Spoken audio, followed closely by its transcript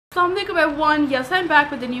Assalamu alaikum everyone. Yes, I'm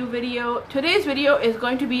back with a new video. Today's video is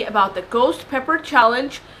going to be about the ghost pepper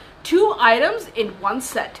challenge. 2 items in one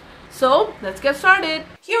set. So let's get started.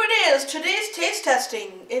 Here it is, today's taste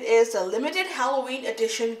testing. It is a limited Halloween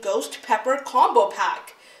edition ghost pepper combo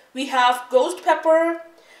pack. We have ghost pepper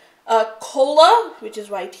cola, which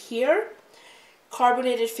is right here,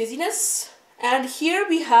 carbonated fizziness, and here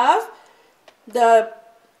we have the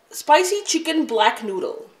spicy chicken black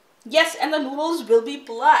noodle. Yes, and the noodles will be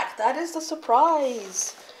black. That is the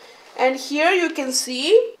surprise. And here you can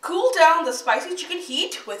see, cool down the spicy chicken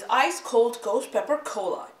heat with ice cold ghost pepper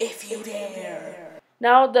cola, if you dare.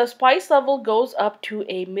 Now the spice level goes up to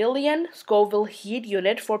 1,000,000 Scoville heat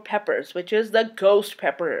unit for peppers, which is the ghost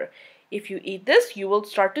pepper. If you eat this, you will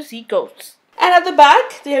start to see ghosts. And at the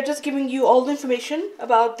back, they are just giving you all the information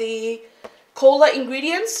about the cola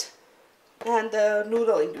ingredients and the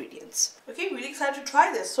noodle ingredients. Okay, really excited to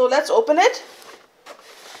try this. So let's open it.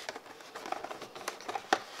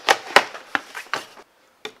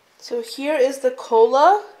 So here is the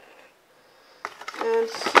cola, and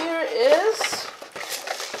here is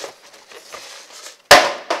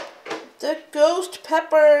the ghost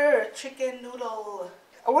pepper chicken noodle.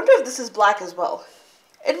 I wonder if this is black as well.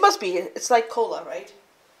 It must be. It's like cola, right?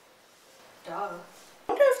 Duh. I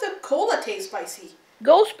wonder if the cola tastes spicy.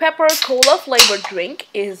 Ghost pepper cola flavored drink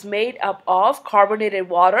is made up of carbonated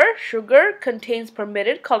water, sugar, contains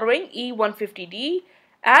permitted coloring E150D,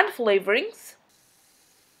 and flavorings.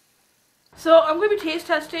 So I'm going to be taste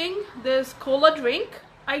testing this cola drink.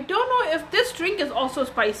 I don't know if this drink is also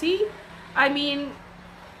spicy. I mean,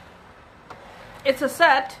 it's a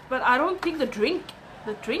set, but I don't think the drink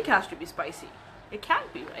has to be spicy. It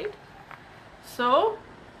can't be, right? So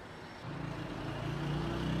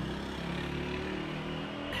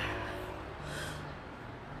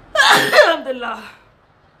Alhamdulillah.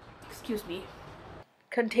 Excuse me.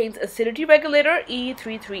 Contains acidity regulator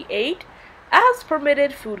E338 as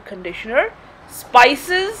permitted food conditioner.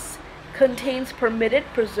 Spices contains permitted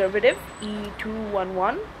preservative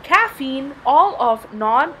E211. Caffeine, all of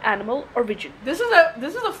non-animal origin. This is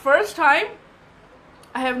the first time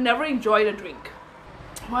I have never enjoyed a drink.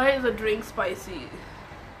 Why is a drink spicy?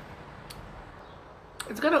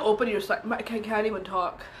 It's gonna open your stomach. I can't even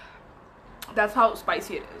talk. That's how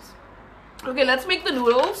spicy it is. Okay, let's make the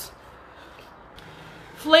noodles.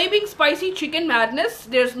 Flaming spicy chicken madness.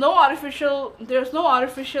 There's no artificial,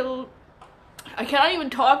 I cannot even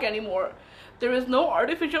talk anymore. There is no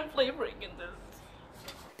artificial flavoring in this.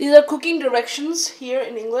 These are cooking directions here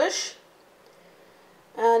in English.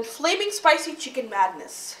 And flaming spicy chicken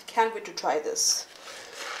madness. Can't wait to try this.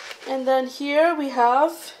 And then here we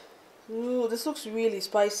have, ooh, this looks really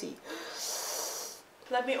spicy.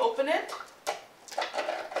 Let me open it.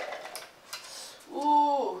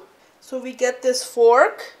 Ooh. So we get this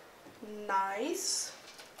fork. Nice.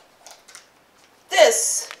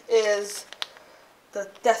 This is the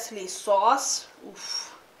deathly sauce.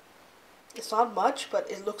 Oof. It's not much,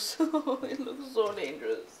 but it looks it looks so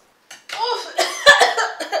dangerous. Oof.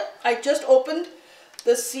 I just opened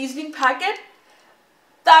the seasoning packet.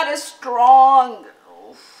 That is strong.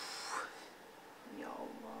 Oof. Ya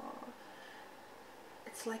Allah.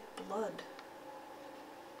 It's like blood.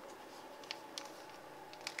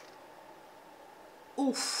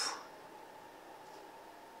 Oof.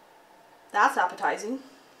 That's appetizing.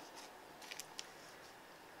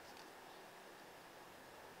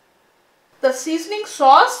 The seasoning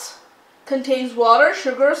sauce contains water,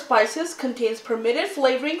 sugar, spices, contains permitted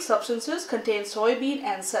flavoring substances, contains soybean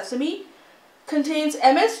and sesame, contains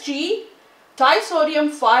MSG, disodium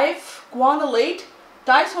 5-guanylate,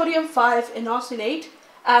 disodium 5-inosinate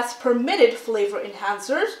as permitted flavor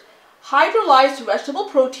enhancers. Hydrolyzed vegetable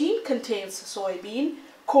protein contains soybean,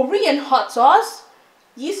 Korean hot sauce,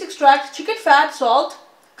 yeast extract, chicken fat, salt,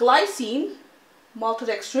 glycine,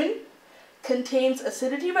 maltodextrin, contains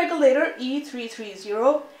acidity regulator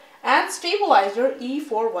E330 and stabilizer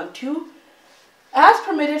E412 as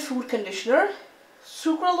permitted food conditioner.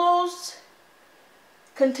 Sucralose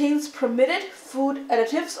contains permitted food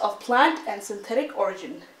additives of plant and synthetic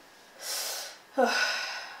origin.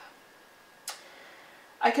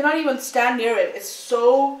 I cannot even stand near it. It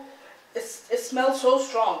smells so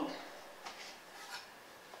strong.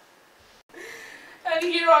 And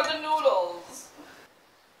here are the noodles.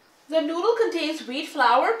 The noodle contains wheat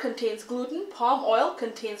flour, contains gluten, palm oil,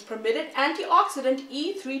 contains permitted antioxidant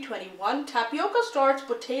E321, tapioca starch,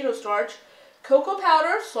 potato starch, cocoa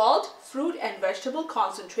powder, salt, fruit and vegetable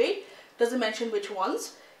concentrate, doesn't mention which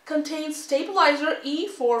ones, contains stabilizer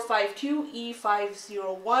E452,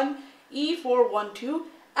 E501, E412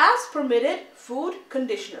 as permitted food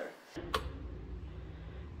conditioner.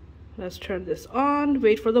 Let's turn this on,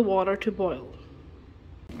 wait for the water to boil.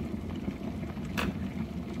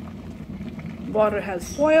 Water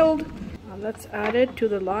has boiled. Now let's add it to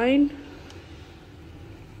the line.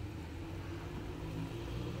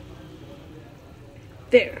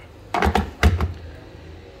 There.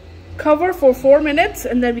 Cover for 4 minutes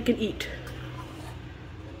and then we can eat.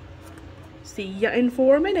 See ya in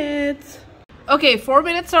 4 minutes. Okay, 4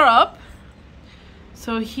 minutes are up.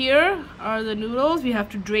 So here are the noodles. We have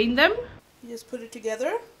to drain them. You just put it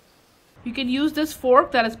together. You can use this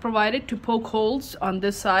fork that is provided to poke holes on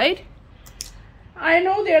this side. I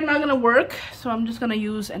know they're not gonna work, so I'm just gonna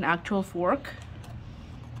use an actual fork.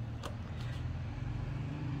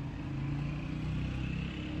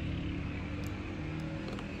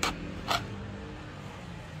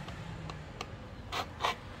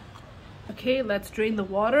 Okay, let's drain the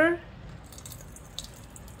water.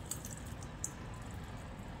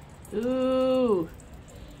 Ooh.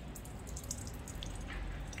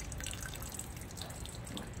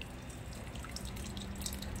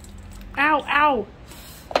 Ow, ow.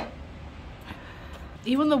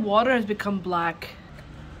 Even the water has become black.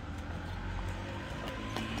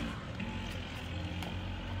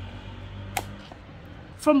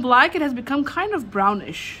 From black, it has become kind of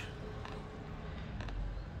brownish.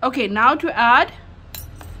 Okay, now to add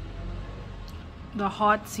the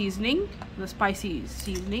hot seasoning, the spicy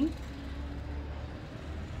seasoning.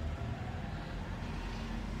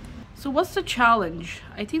 So what's the challenge?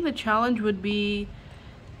 I think the challenge would be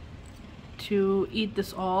to eat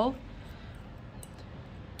this all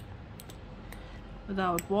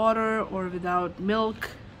without water or without milk.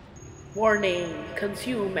 Warning,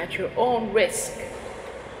 consume at your own risk.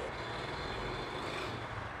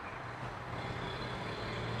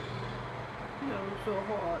 No, so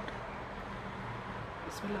hot.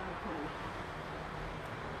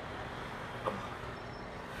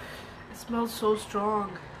 It smells so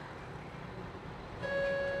strong.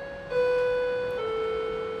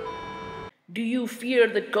 Do you fear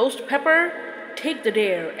the ghost pepper? Take the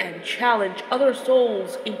dare and challenge other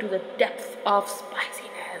souls into the depth of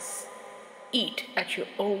spiciness. Eat at your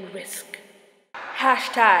own risk.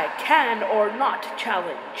 Hashtag can or not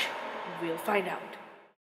challenge. We'll find out.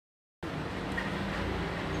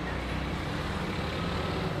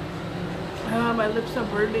 My lips are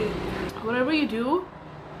burning. Whatever you do,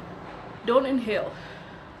 don't inhale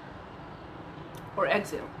or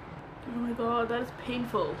exhale. Oh my god, that is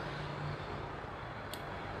painful.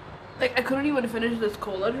 Like, I couldn't even finish this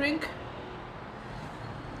cola drink.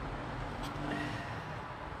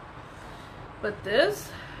 But this,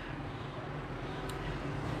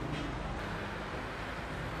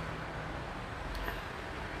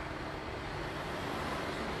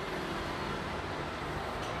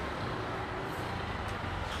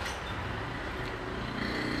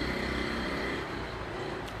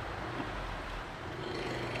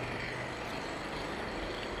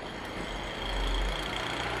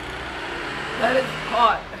 that is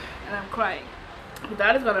hot and I'm crying. But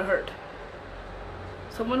that is gonna hurt.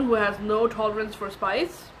 Someone who has no tolerance for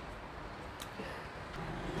spice.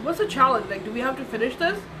 What's the challenge? Like, do we have to finish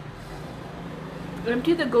this?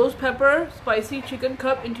 Empty the ghost pepper spicy chicken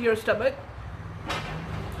cup into your stomach.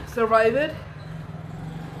 Survive it.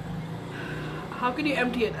 How can you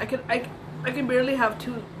empty it? I can barely have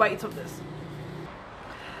 2 bites of this.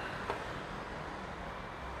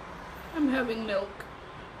 I'm having milk.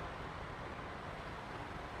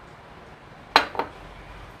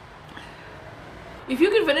 If you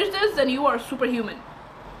can finish this, then you are superhuman.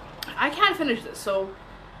 I can't finish this, so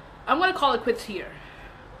I'm gonna call it quits here.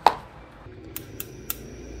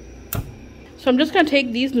 So I'm just gonna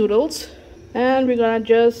take these noodles and we're gonna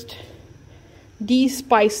just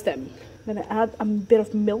de-spice them. I'm gonna add a bit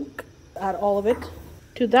of milk, add all of it.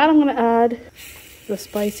 To that I'm gonna add the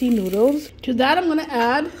spicy noodles. To that I'm gonna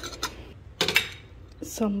add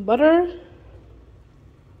some butter.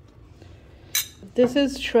 This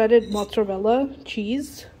is shredded mozzarella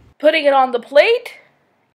cheese. Putting it on the plate.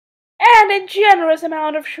 And a generous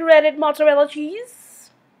amount of shredded mozzarella cheese.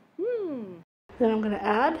 Then I'm gonna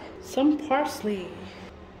add some parsley.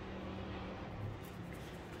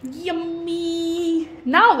 Yummy!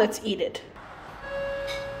 Now let's eat it.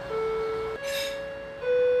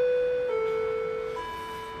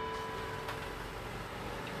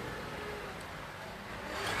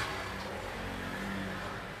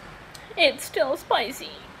 It's still spicy.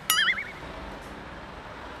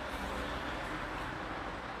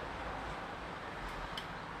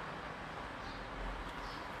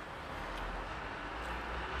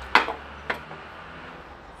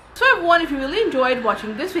 So everyone, if you really enjoyed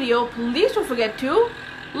watching this video, please don't forget to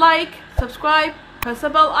like, subscribe, Press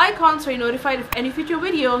the bell icon so you're notified of any future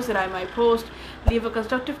videos that I might post. Leave a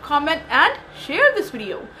constructive comment and share this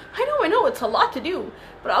video. I know it's a lot to do,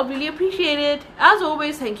 but I'll really appreciate it. As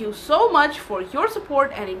always, thank you so much for your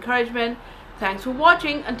support and encouragement. Thanks for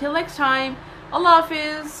watching. Until next time, Allah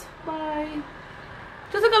Hafiz. Bye.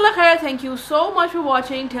 Jazakallah khair. Thank you so much for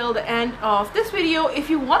watching till the end of this video. If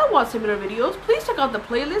you want to watch similar videos, please check out the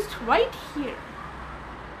playlist right here.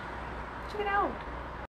 Check it out.